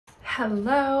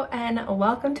Hello and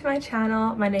welcome to my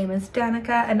channel. My name is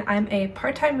Danica and I'm a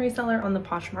part-time reseller on the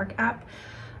Poshmark app.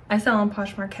 I sell on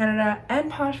Poshmark Canada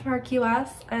and Poshmark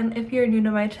US, and if you're new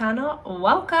to my channel,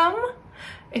 welcome.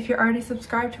 If you're already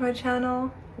subscribed to my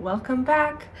channel, welcome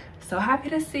back. So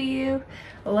happy to see you.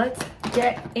 Let's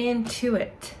get into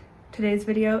it. Today's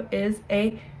video is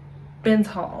a bins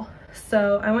haul.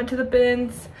 So I went to the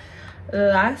bins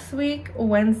last week,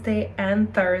 Wednesday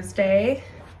and Thursday.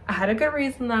 I had a good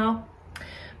reason though.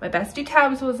 My bestie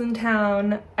Tabs was in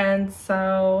town and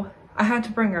so I had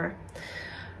to bring her.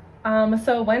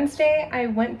 So Wednesday I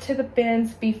went to the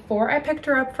bins before I picked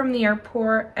her up from the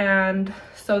airport, and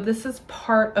so this is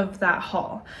part of that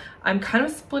haul. I'm kind of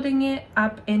splitting it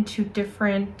up into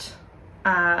different,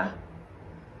 I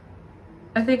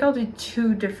think I'll do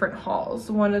two different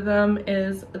hauls. One of them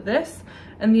is this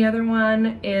and the other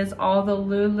one is all the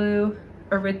Lulu,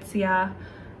 Aritzia,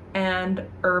 and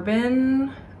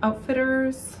Urban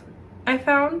Outfitters I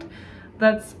found.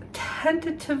 That's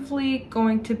tentatively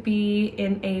going to be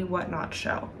in a Whatnot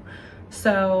show.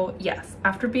 So yes,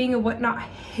 after being a Whatnot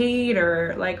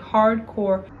hater, like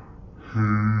hardcore hater,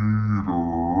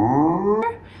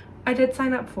 I did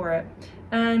sign up for it.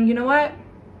 And you know what?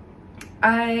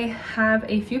 I have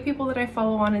a few people that I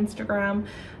follow on Instagram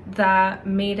that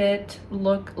made it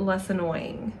look less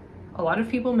annoying. A lot of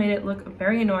people made it look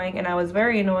very annoying, and I was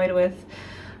very annoyed with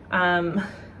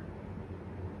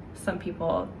some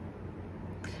people.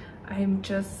 I don't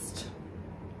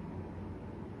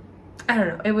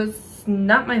know, it was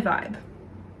not my vibe.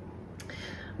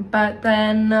 But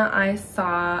then I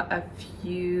saw a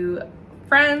few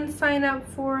friends sign up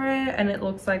for it and it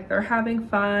looks like they're having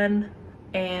fun.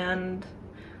 And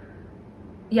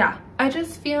yeah, I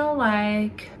just feel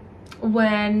like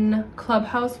when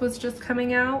Clubhouse was just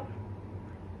coming out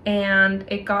and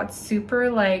it got super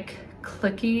like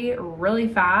clicky really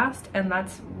fast, and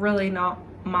that's really not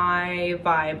my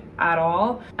vibe at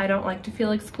all. I don't like to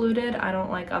feel excluded. I don't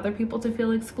like other people to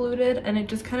feel excluded, and it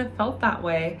just kind of felt that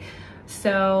way.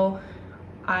 So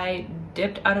I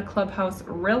dipped out of Clubhouse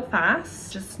real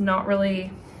fast. Just not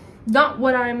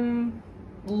what I'm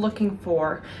looking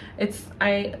for.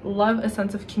 I love a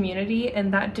sense of community,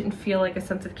 and that didn't feel like a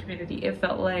sense of community. It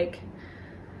felt like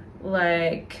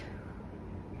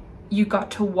you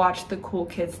got to watch the cool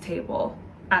kids table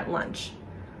at lunch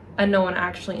and no one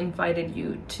actually invited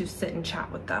you to sit and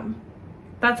chat with them.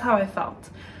 That's how I felt.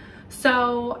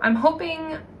 So I'm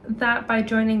hoping that by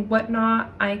joining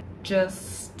Whatnot, I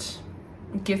just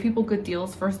give people good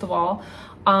deals. First of all,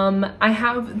 I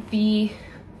have the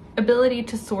ability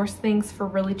to source things for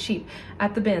really cheap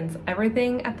at the bins.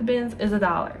 Everything at the bins is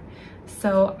 $1.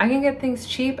 So I can get things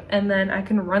cheap and then I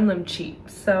can run them cheap.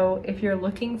 So if you're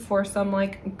looking for some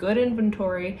like good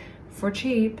inventory for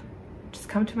cheap, just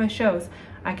come to my shows.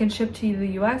 I can ship to the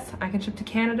US, I can ship to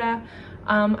Canada.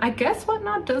 I guess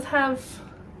Whatnot does have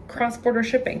cross-border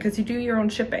shipping because you do your own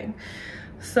shipping.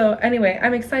 So anyway,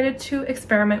 I'm excited to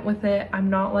experiment with it. I'm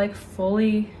not like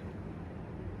fully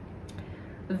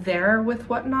there with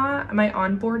Whatnot. My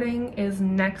onboarding is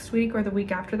next week or the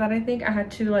week after that. I think I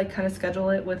had to like kind of schedule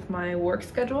it with my work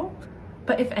schedule,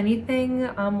 but if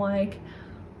anything, like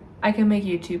I can make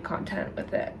YouTube content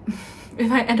with it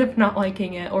if I end up not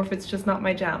liking it or if it's just not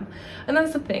my jam. And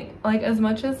that's the thing, like as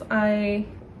much as I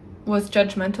was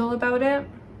judgmental about it,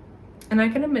 and I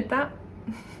can admit that,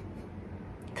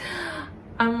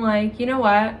 I'm like, you know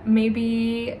what,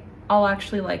 maybe I'll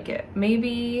actually like it.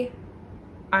 Maybe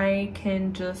I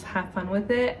can just have fun with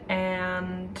it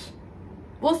and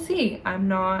we'll see.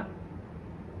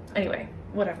 Anyway,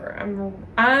 whatever.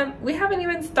 We haven't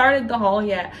even started the haul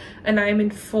yet and I'm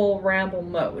in full ramble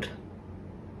mode.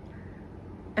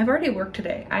 I've already worked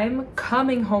today. I'm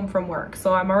coming home from work,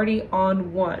 so I'm already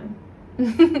on one.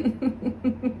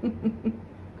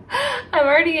 I'm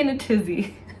already in a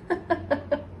tizzy.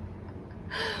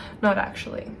 Not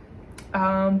actually.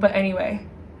 But anyway,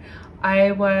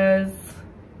 I was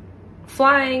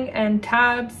flying, and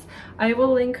Tabs, I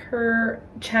will link her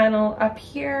channel up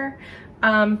here.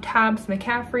 Tabs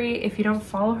McCaffrey. If you don't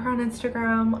follow her on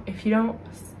Instagram, if you're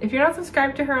not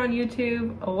subscribed to her on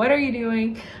YouTube, what are you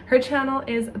doing? Her channel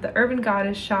is The Urban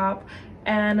Goddess Shop,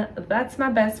 and that's my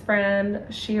best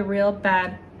friend. She a real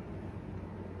bad,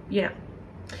 you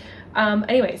know.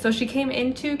 Anyway, so she came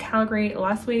into Calgary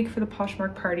last week for the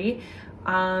Poshmark party.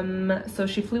 So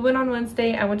she flew in on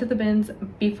Wednesday. I went to the bins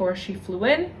before she flew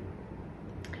in.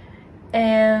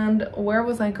 And where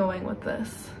was I going with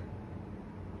this?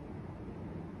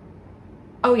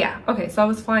 Oh yeah, okay, so I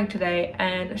was flying today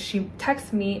and she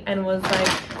texted me and was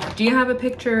like, do you have a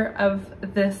picture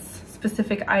of this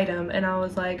specific item? And I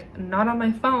was like, not on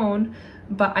my phone,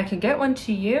 but I can get one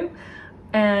to you.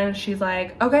 And she's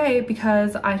like, okay,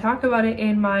 because I talk about it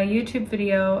in my YouTube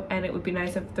video and it would be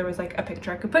nice if there was like a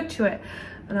picture I could put to it.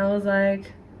 And I was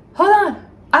like, hold on,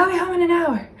 I'll be home in an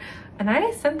hour. And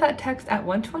I sent that text at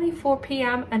 1:24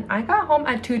 p.m. and I got home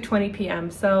at 2:20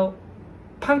 p.m. So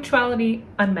punctuality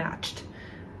unmatched.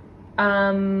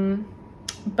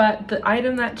 But the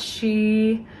item that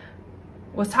she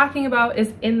was talking about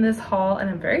is in this haul and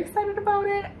I'm very excited about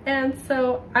it. And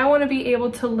so I want to be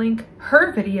able to link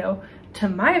her video to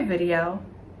my video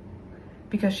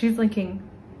because she's linking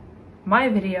my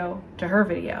video to her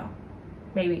video,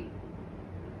 maybe.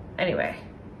 Anyway,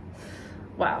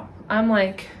 wow, I'm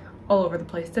like all over the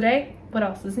place today. What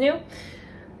else is new?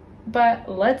 But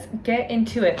let's get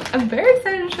into it. I'm very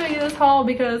excited to show you this haul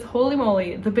because holy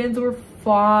moly, the bins were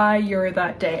fire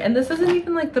that day. And this isn't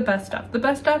even like the best stuff. The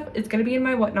best stuff is gonna be in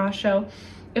my whatnot show.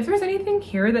 If there's anything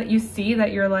here that you see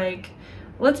that you're like,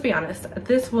 let's be honest,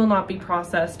 this will not be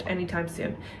processed anytime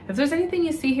soon. If there's anything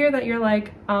you see here that you're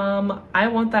like, I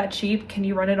want that cheap, can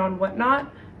you run it on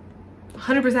whatnot?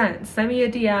 100%, send me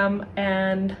a DM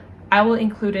and I will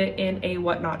include it in a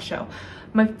whatnot show.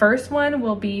 My first one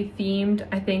will be themed,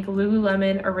 I think,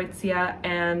 Lululemon, Aritzia,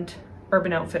 and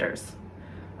Urban Outfitters.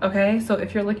 Okay, so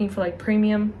if you're looking for like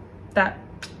premium, that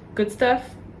good stuff,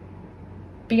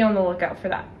 be on the lookout for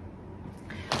that.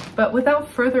 But without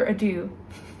further ado,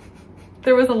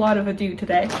 there was a lot of ado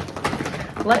today.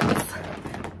 Let's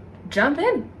jump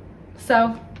in.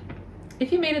 So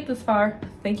if you made it this far,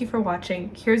 thank you for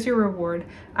watching. Here's your reward,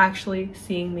 actually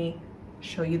seeing me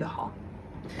show you the haul.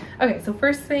 Okay, so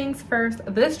first things first,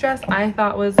 this dress I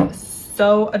thought was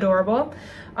so adorable.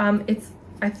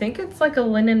 I think it's like a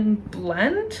linen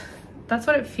blend. That's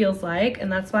what it feels like,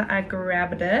 and that's why I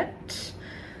grabbed it.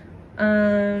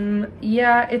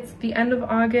 Yeah, it's the end of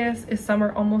August. Is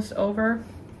summer almost over?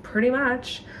 Pretty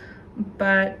much,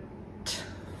 but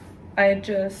I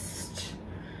just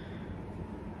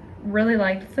really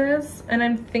liked this and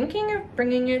I'm thinking of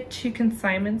bringing it to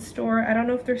consignment store. I don't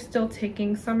know if they're still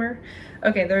taking summer.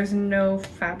 Okay, there's no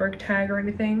fabric tag or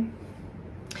anything,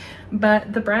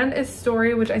 but the brand is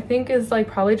Story, which I think is like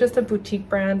probably just a boutique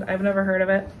brand. I've never heard of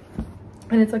it.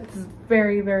 And it's like this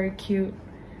very, very cute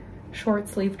short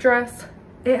sleeve dress.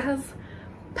 It has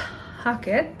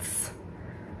pockets.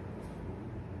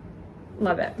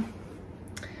 Love it.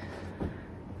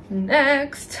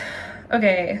 Next,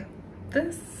 okay,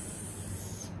 this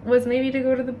was maybe to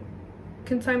go to the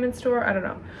consignment store, I don't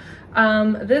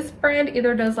know. This brand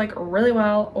either does like really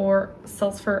well or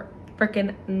sells for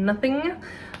freaking nothing.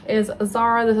 Is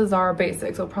Zara. This is Zara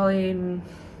Basics, so probably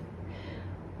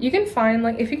you can find,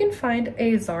 like, if you can find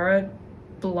a Zara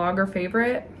blogger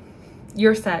favorite,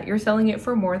 you're set. You're selling it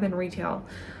for more than retail.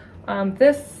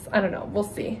 This, I don't know, we'll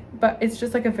see, but it's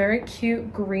just like a very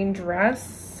cute green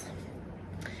dress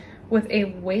with a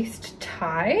waist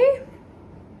tie.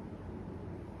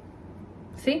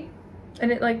 See?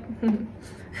 And it like,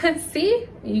 see?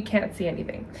 You can't see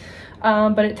anything.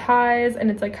 But it ties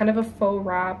and it's like kind of a faux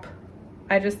wrap.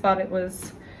 I just thought it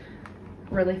was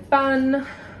really fun.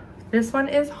 This one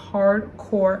is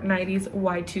hardcore 90s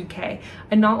Y2K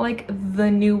and not like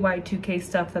the new Y2K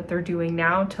stuff that they're doing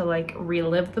now to like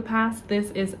relive the past.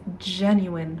 This is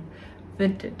genuine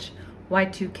vintage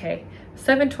Y2K.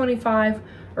 $7.25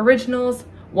 originals,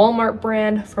 Walmart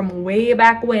brand from way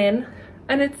back when,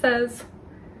 and it says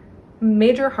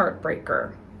Major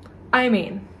Heartbreaker. I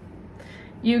mean,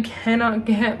 you cannot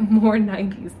get more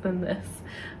 90s than this,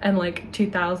 and like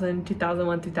 2000,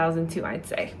 2001, 2002, I'd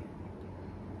say.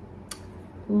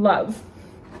 Love.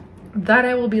 That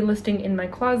I will be listing in my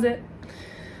closet.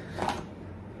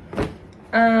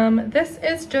 This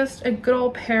is just a good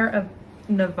old pair of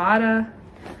Nevada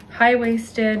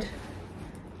high-waisted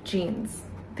jeans.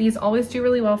 These always do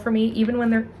really well for me, even when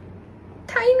they're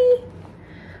tiny.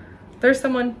 There's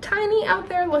someone tiny out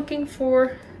there looking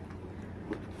for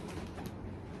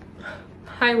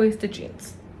high-waisted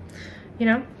jeans, you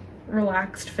know,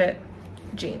 relaxed fit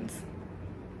jeans.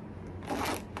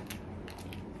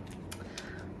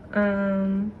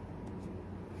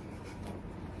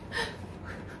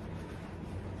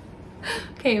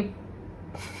 Okay,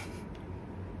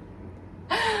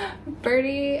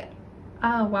 Birdie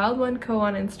Wild One Co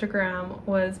on Instagram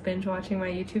was binge watching my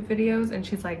YouTube videos, and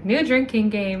she's like, new drinking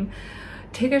game,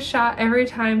 take a shot every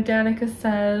time Danica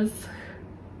says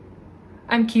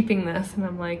I'm keeping this, and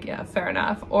I'm like, yeah, fair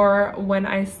enough. Or when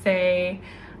I say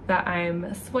that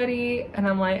I'm sweaty and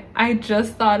I'm like, I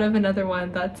just thought of another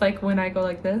one that's like when I go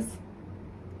like this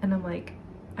and I'm like,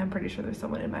 I'm pretty sure there's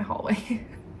someone in my hallway.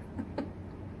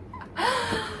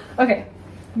 Okay,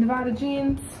 Nevada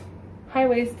jeans,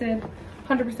 high-waisted,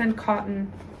 100% cotton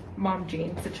mom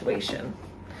jean situation.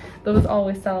 Those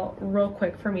always sell real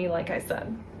quick for me, like I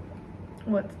said.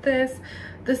 What's this?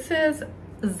 This is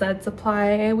Z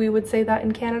Supply. We would say that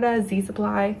in Canada, Z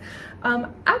Supply.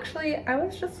 Actually, I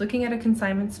was just looking at a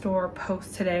consignment store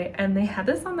post today and they had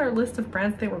this on their list of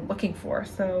brands they were looking for.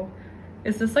 So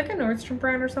is this like a Nordstrom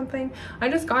brand or something? I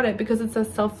just got it because it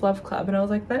says Self-Love Club and I was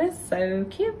like, that is so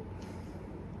cute.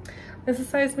 It's a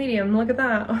size medium, look at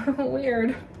that.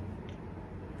 Weird.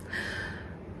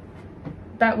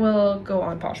 That will go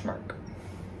on Poshmark.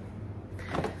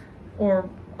 Or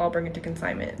I'll bring it to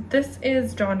consignment. This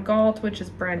is John Galt, which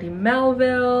is Brandy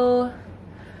Melville.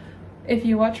 If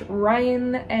you watch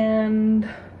Ryan and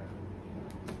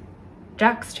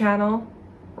Jack's channel,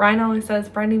 Ryan always says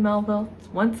Brandy Melville is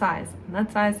one size, and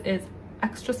that size is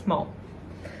extra small.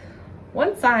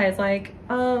 One size, like,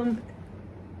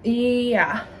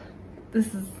 yeah,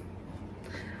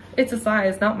 it's a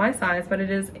size, not my size, but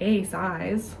it is a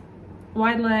size.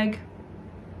 Wide leg.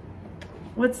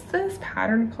 What's this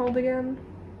pattern called again?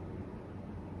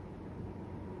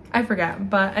 I forget,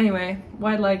 but anyway,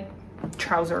 wide leg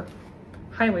trouser,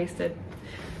 high-waisted.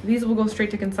 These will go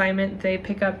straight to consignment. They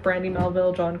pick up Brandy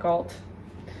Melville, John Galt.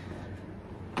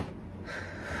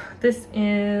 This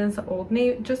is Old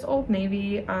Navy, just Old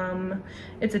Navy.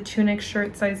 It's a tunic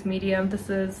shirt, size medium. This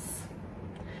is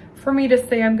for me to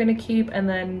say I'm gonna keep and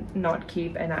then not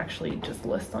keep and actually just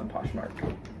list on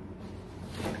Poshmark.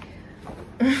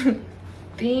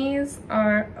 These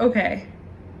are okay.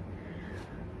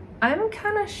 I'm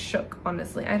kind of shook,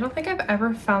 honestly. I don't think I've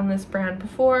ever found this brand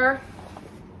before,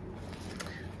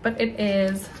 but it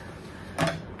is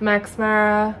Max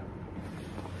Mara,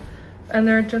 and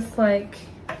they're just like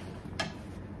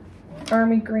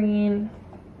army green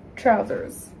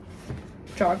trousers,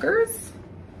 joggers.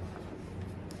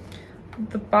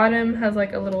 The bottom has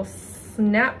like a little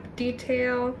snap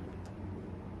detail.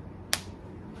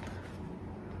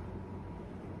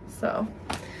 So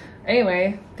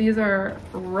anyway, these are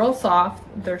real soft,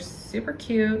 they're super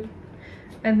cute,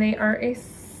 and they are a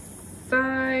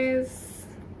size,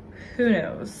 who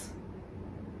knows,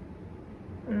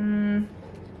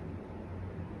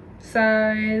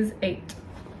 size 8.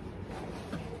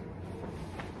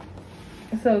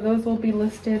 So those will be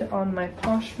listed on my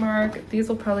Poshmark. These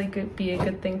will probably be a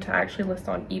good thing to actually list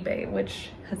on eBay, which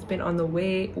has been on the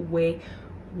way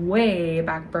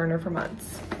back burner for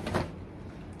months.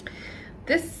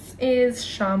 This is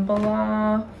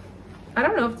Shambhala. I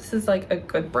don't know if this is like a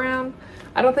good brand.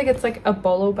 I don't think it's like a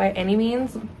BOLO by any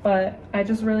means, but I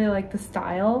just really like the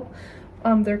style.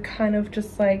 They're kind of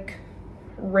just like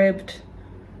ribbed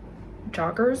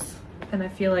joggers, and I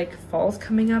feel like fall's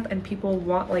coming up and people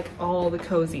want like all the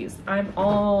cozies. I'm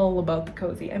all about the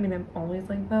cozy. I mean, I'm always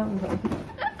like that.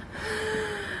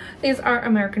 These are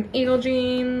American Eagle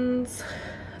jeans.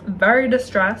 Very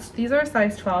distressed. These are a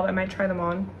size 12. I might try them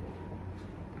on.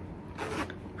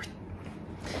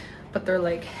 But they're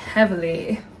like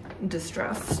heavily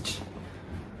distressed.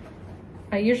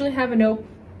 I usually have a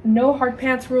no hard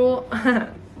pants rule.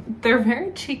 They're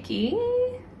very cheeky.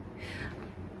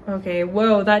 Okay,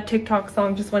 whoa, that TikTok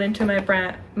song just went into my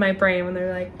brain when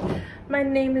they're like, my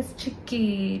name is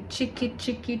Chicky, Chicky,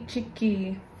 Chicky,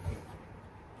 Chicky.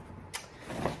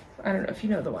 I don't know if you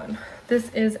know the one.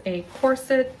 This is a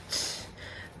corset.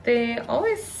 They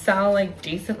always sell like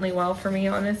decently well for me,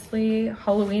 honestly.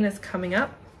 Halloween is coming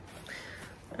up.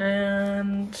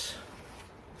 And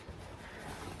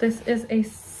this is a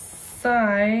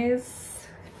size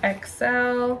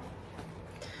XL,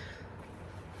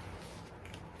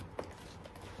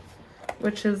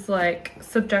 which is like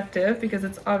subjective because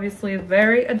it's obviously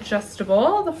very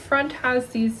adjustable. The front has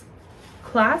these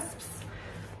clasps,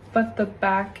 but the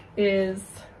back is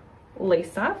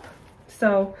lace up.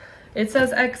 So it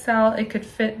says XL, it could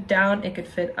fit down, it could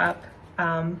fit up.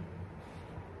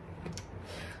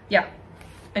 Yeah.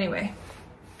 Anyway,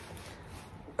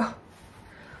 oh,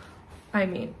 I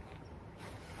mean,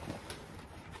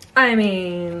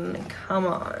 come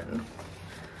on,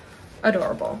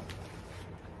 adorable.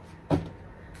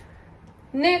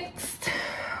 Next,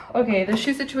 okay, the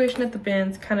shoe situation at the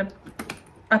bins kind of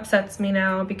upsets me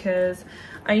now because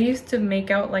I used to make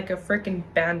out like a freaking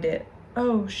bandit.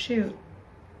 Oh shoot,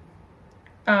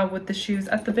 with the shoes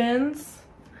at the bins,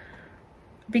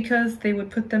 because they would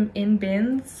put them in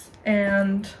bins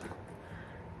and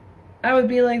I would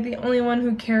be like the only one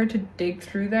who cared to dig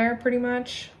through there pretty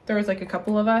much. There was like a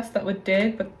couple of us that would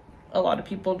dig, but a lot of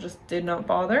people just did not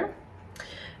bother.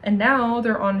 And now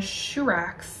they're on shoe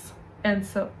racks. And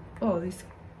so, oh, these,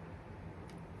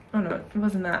 oh no, it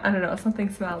wasn't that. I don't know,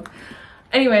 something smelled.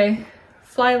 Anyway,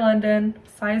 Fly London,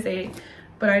 size 8.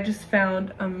 but I just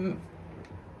found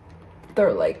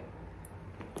they're like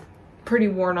pretty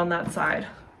worn on that side.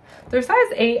 They're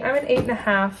size 8. I'm an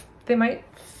 8.5. They might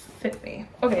fit me.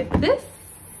 Okay, this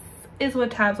is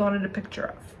what Tabs wanted a picture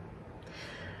of.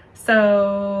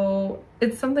 So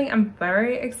it's something I'm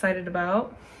very excited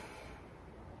about.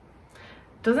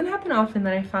 Doesn't happen often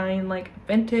that I find like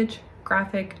vintage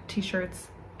graphic t-shirts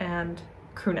and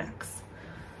crew necks.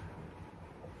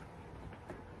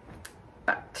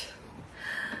 But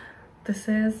this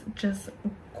is just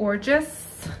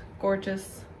gorgeous,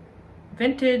 gorgeous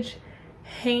vintage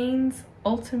Hanes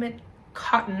Ultimate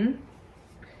Cotton,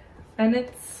 and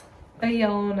it's a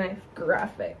Yellowknife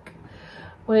graphic,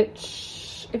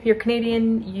 which if you're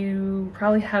Canadian, you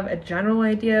probably have a general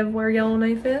idea of where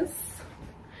Yellowknife is.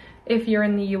 If you're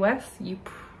in the US, you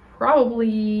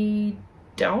probably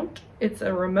don't. It's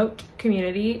a remote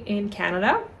community in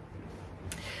Canada,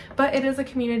 but it is a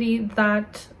community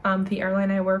that the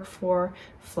airline I work for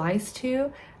flies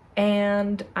to,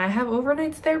 and I have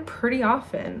overnights there pretty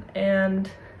often, and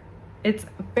it's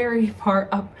very far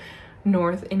up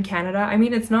north in Canada. I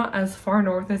mean, it's not as far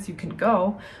north as you can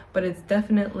go, but it's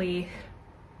definitely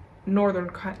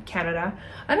northern Canada.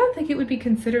 I don't think it would be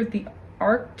considered the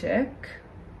Arctic.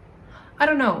 I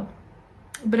don't know,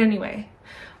 but anyway,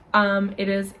 it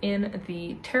is in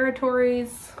the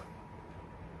territories.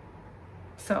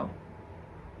 So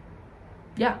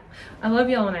yeah, I love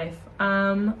Yellowknife.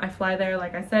 I fly there,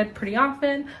 like I said, pretty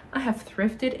often. I have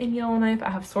thrifted in Yellowknife.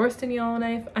 I have sourced in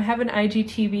Yellowknife. I have an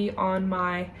IGTV on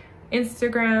my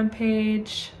Instagram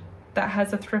page that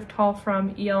has a thrift haul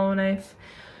from Yellowknife,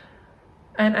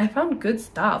 and I found good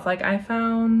stuff. Like I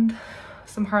found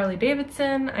some Harley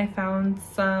Davidson. I found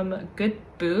some good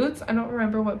boots. I don't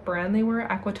remember what brand they were.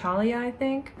 Aquitalia, I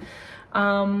think.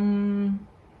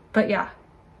 But yeah,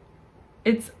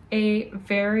 it's a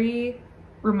very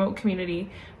remote community,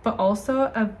 but also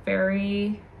a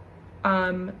very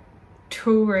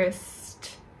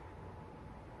tourist,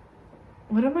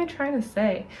 what am I trying to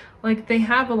say? Like they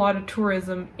have a lot of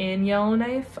tourism in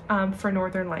Yellowknife for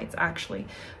Northern Lights actually.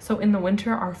 So in the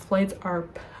winter our flights are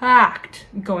packed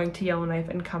going to Yellowknife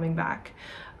and coming back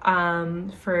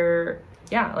for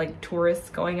yeah, like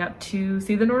tourists going up to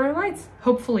see the Northern Lights,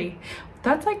 hopefully.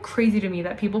 That's like crazy to me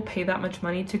that people pay that much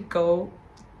money to go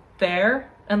there,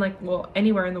 and like, well,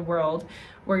 anywhere in the world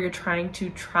where you're trying to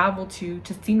travel to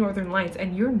see Northern Lights,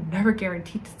 and you're never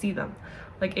guaranteed to see them.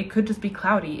 Like it could just be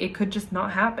cloudy, it could just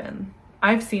not happen.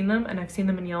 I've seen them, and I've seen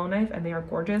them in Yellowknife, and they are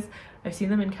gorgeous. I've seen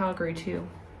them in Calgary too,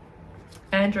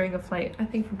 and during a flight, I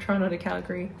think from Toronto to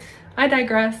Calgary. I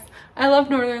digress. I love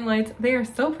Northern Lights. They are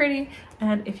so pretty,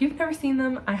 and if you've never seen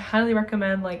them, I highly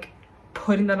recommend like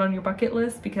putting that on your bucket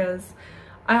list, because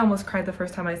I almost cried the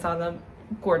first time I saw them.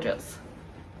 Gorgeous.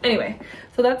 Anyway,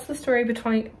 so that's the story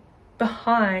behind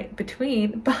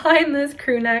this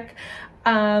crew neck.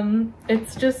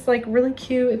 It's just like really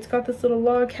cute. It's got this little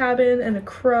log cabin and a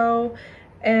crow,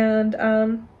 and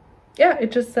yeah,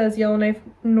 it just says Yellowknife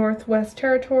Northwest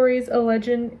Territories, a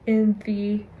legend in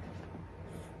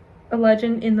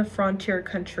the frontier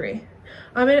country.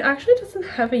 It actually doesn't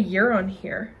have a year on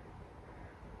here,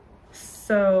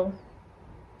 so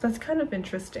that's kind of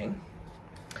interesting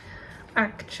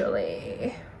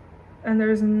actually. And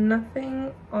there's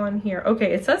nothing on here.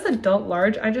 Okay, it says adult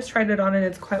large. I just tried it on and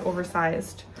it's quite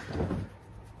oversized.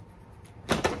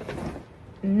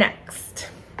 Next,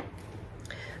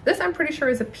 this I'm pretty sure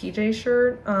is a PJ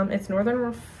shirt. It's Northern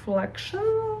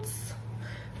Reflections,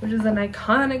 which is an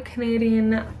iconic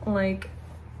Canadian like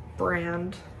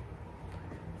brand,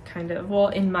 kind of, well,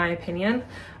 in my opinion.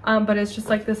 But it's just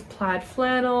like this plaid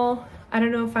flannel. I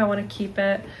don't know if I want to keep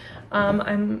it.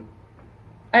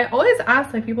 I always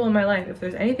ask like people in my life if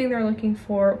there's anything they're looking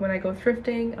for when I go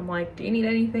thrifting. I'm like, do you need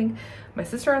anything? My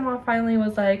sister-in-law finally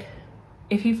was like,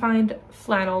 if you find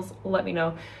flannels, let me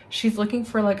know. She's looking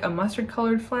for like a mustard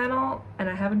colored flannel, and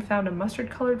I haven't found a mustard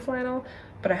colored flannel,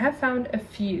 but I have found a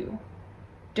few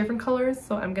different colors,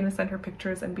 so I'm gonna send her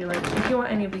pictures and be like, if you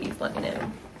want any of these, let me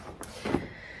know.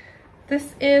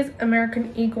 This is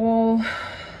American Eagle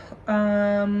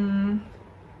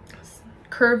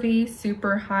curvy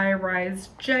super high rise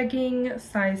jegging,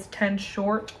 size 10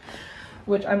 short,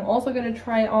 which I'm also going to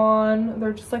try on.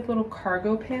 They're just like little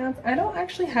cargo pants. I don't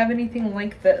actually have anything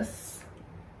like this,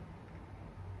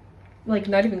 like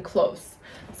not even close.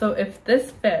 So if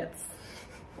this fits,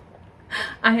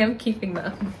 I am keeping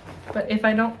them. But if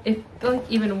like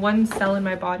even one cell in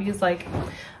my body is like,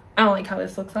 I don't like how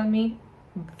this looks on me,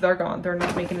 they're gone. They're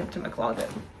not making it to my closet.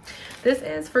 This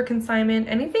is for consignment.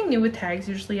 Anything new with tags,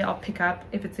 usually I'll pick up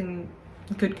if it's in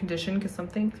good condition, because some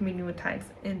things can be new with tags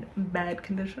in bad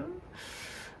condition.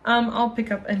 I'll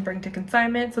pick up and bring to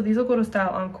consignment. So these will go to Style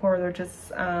Encore. They're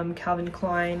just Calvin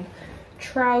Klein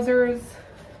trousers,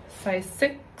 size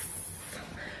 6.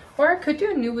 Or I could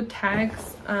do a new with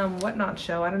tags, whatnot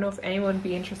show. I don't know if anyone would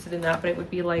be interested in that, but it would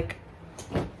be like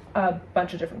a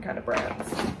bunch of different kind of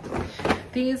brands.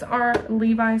 These are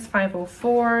Levi's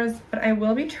 504s, but I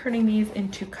will be turning these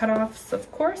into cutoffs,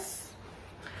 of course,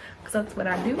 because that's what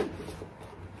I do.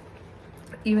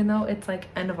 Even though it's like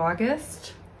end of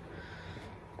August,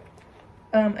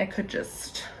 I could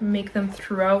just make them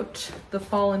throughout the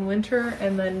fall and winter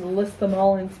and then list them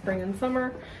all in spring and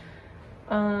summer.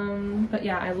 But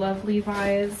yeah, I love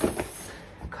Levi's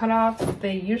cutoffs.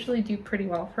 They usually do pretty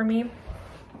well for me.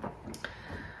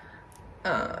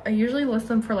 I usually list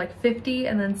them for like $50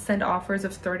 and then send offers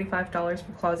of $35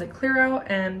 for closet clear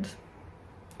out, and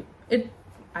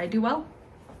I do well.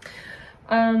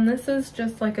 This is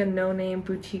just like a no-name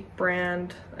boutique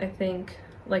brand, I think,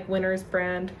 like Winter's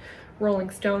brand,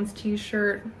 Rolling Stones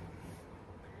t-shirt.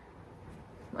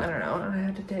 I don't know, I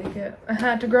had to take it. I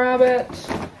had to grab it.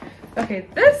 Okay,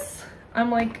 this,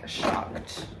 I'm like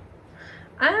shocked.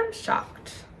 I am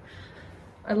shocked.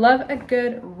 I love a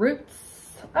good Roots.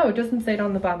 Oh, it doesn't say it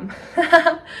on the bum.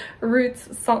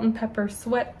 Roots Salt and Pepper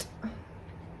Sweat.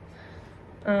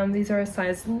 These are a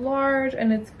size large,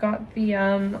 and it's got the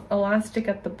elastic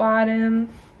at the bottom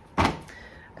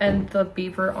and the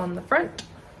beaver on the front.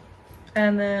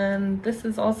 And then this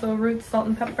is also Roots Salt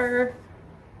and Pepper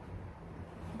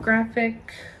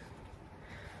graphic,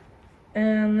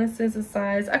 and this is a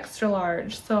size extra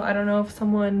large. So I don't know if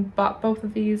someone bought both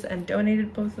of these and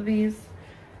donated both of these,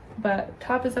 but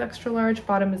top is extra large,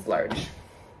 bottom is large.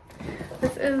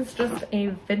 This is just a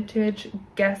vintage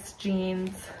Guess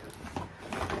jeans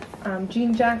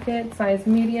jean jacket, size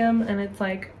medium, and it's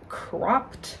like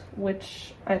cropped,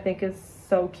 which I think is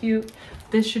so cute.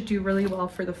 This should do really well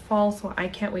for the fall, so I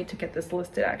can't wait to get this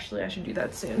listed. Actually, I should do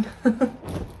that soon.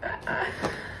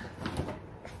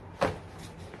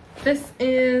 This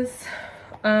is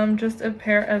just a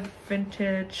pair of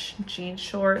vintage jean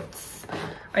shorts.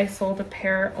 I sold a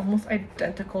pair almost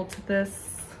identical to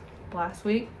this last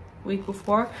week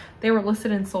before. They were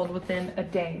listed and sold within a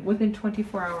day, within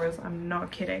 24 hours. I'm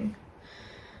not kidding.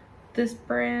 This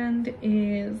brand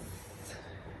is,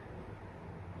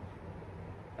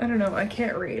 I don't know, I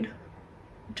can't read.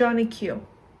 Johnny Q.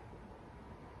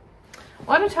 A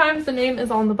lot of times the name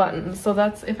is on the button, so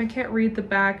that's, if I can't read the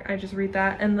back, I just read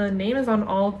that. And the name is on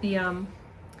all the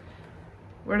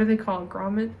what are they called?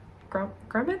 Grommets?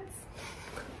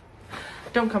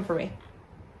 Don't come for me.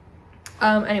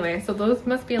 Anyway, so those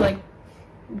must be like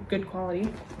good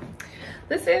quality.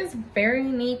 This is very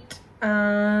neat.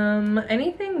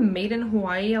 Anything made in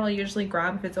Hawaii I'll usually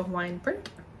grab if it's a Hawaiian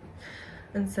print,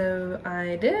 and so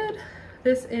I did.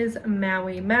 This is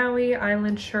Maui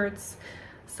Island shirts,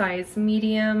 size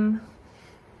medium,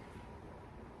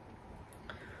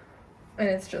 and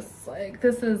it's just like,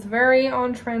 this is very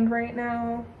on trend right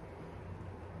now.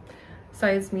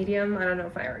 Size medium. I don't know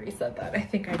if I already said that. I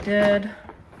think I did.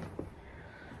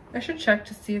 I should check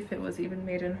to see if it was even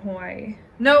made in Hawaii.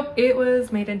 Nope, it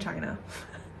was made in China.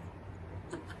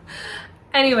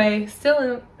 Anyway,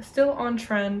 still on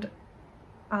trend,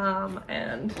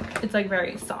 and it's like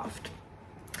very soft.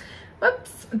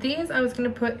 Whoops, these I was gonna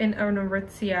put in an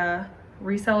Aritzia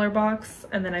reseller box,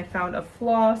 and then I found a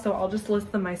flaw, so I'll just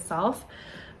list them myself.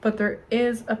 But there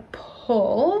is a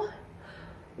pull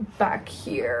back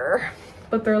here,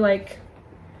 but they're like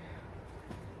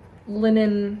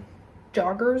linen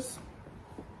joggers.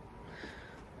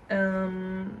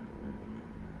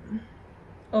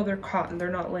 Oh, they're cotton,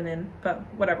 they're not linen, but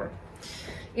whatever.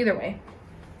 Either way,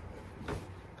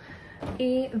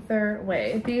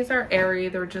 these are airy.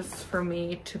 They're just for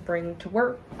me to bring to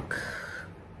work.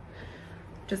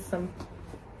 Just some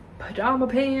pajama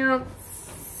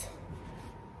pants.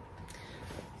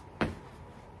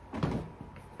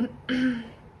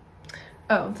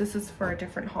 Oh, this is for a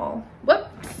different haul.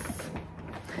 Whoops,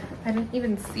 I didn't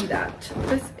even see that.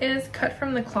 This is cut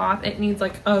from the cloth. It needs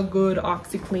like a good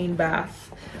OxiClean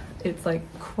bath. It's like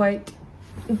quite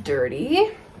dirty.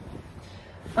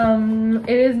 It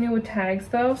is new with tags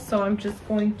though, so I'm just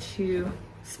going to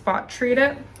spot treat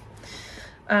it.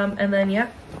 And then yeah,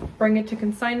 bring it to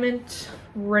consignment,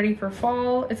 ready for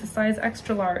fall. It's a size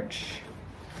extra large.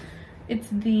 It's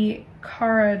the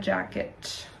Cara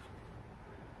jacket.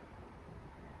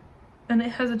 And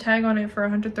it has a tag on it for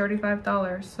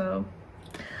 $135, so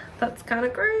that's kind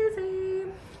of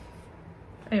crazy.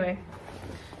 Anyway,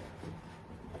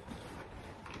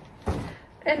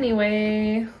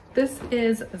 this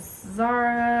is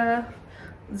Zara.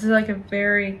 This is like a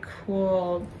very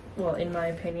cool, well, in my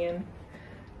opinion,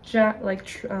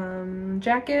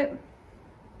 jacket.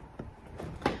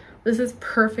 This is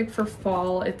perfect for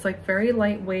fall. It's like very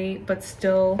lightweight, but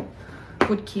still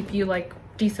would keep you like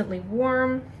decently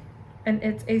warm. And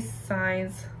it's a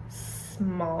size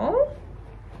small.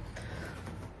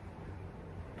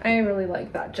 I really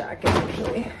like that jacket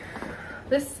actually.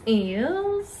 This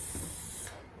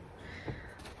is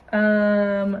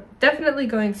definitely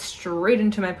going straight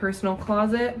into my personal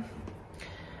closet.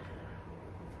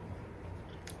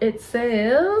 It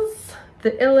says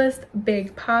the illest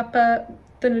Big Papa,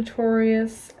 the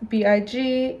notorious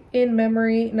B.I.G. in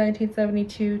memory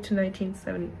 1972 to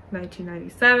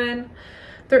 1997.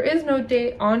 There is no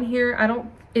date on here.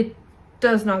 It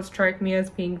does not strike me as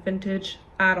being vintage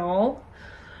at all.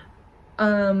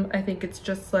 I think it's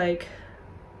just like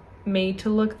made to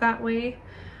look that way.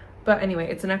 But anyway,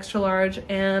 it's an extra large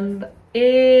and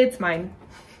it's mine.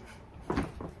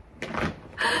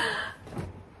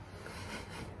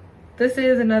 This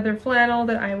is another flannel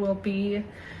that I will be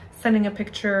sending a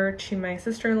picture to my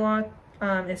sister-in-law.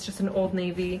 It's just an Old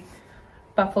Navy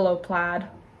buffalo plaid.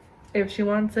 If she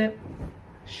wants it,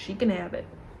 she can have it.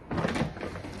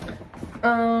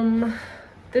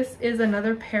 This is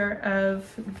another pair of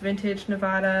vintage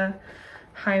Nevada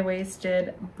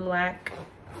high-waisted black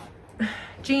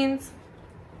jeans.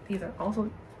 These are also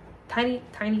tiny,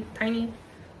 tiny, tiny.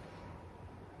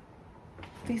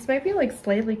 These might be like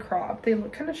slightly cropped. They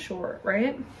look kind of short,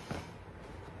 right?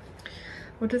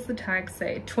 What does the tag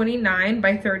say? 29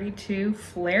 by 32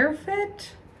 flare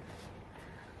fit?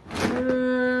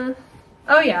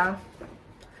 Oh yeah.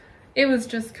 It was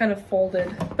just kind of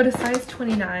folded, but a size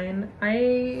 29.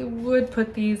 I would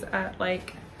put these at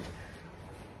like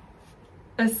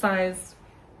a size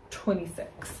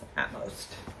 26 at most.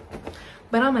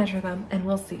 But I'll measure them and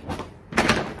we'll see.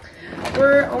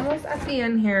 We're almost at the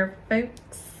end here,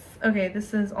 folks. Okay,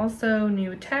 this is also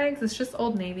new tags. It's just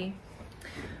Old Navy.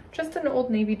 Just an Old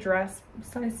Navy dress,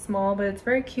 size small, but it's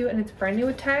very cute and it's brand new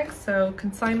with tags, so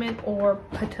consignment or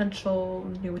potential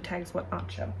new with tags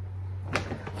whatnot show.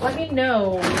 Let me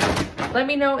know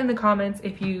in the comments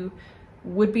if you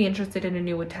would be interested in a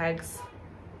new with tags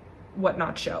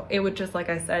whatnot show. It would just, like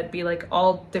I said, be like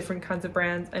all different kinds of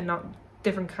brands and not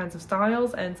different kinds of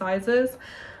styles and sizes.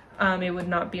 It would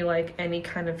not be like any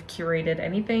kind of curated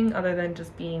anything other than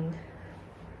just being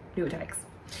new tags.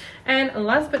 And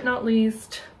last but not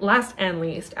least, last and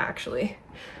least actually,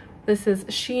 this is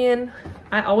Shein.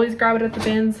 I always grab it at the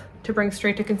bins to bring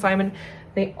straight to consignment.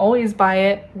 They always buy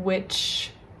it,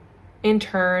 which in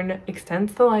turn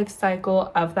extends the life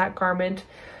cycle of that garment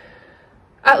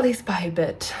at least by a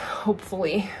bit,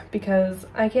 hopefully, because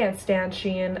I can't stand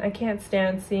Shein. I can't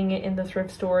stand seeing it in the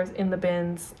thrift stores, in the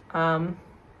bins.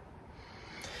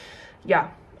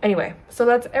 Yeah, anyway, so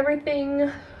that's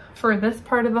everything for this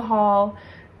part of the haul.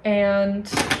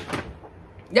 And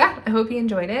yeah, I hope you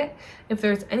enjoyed it. If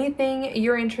there's anything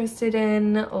you're interested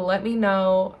in, let me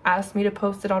know. Ask me to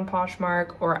post it on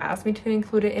Poshmark or ask me to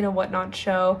include it in a whatnot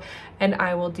show, and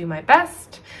I will do my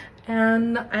best.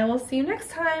 And I will see you next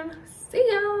time. See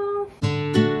ya!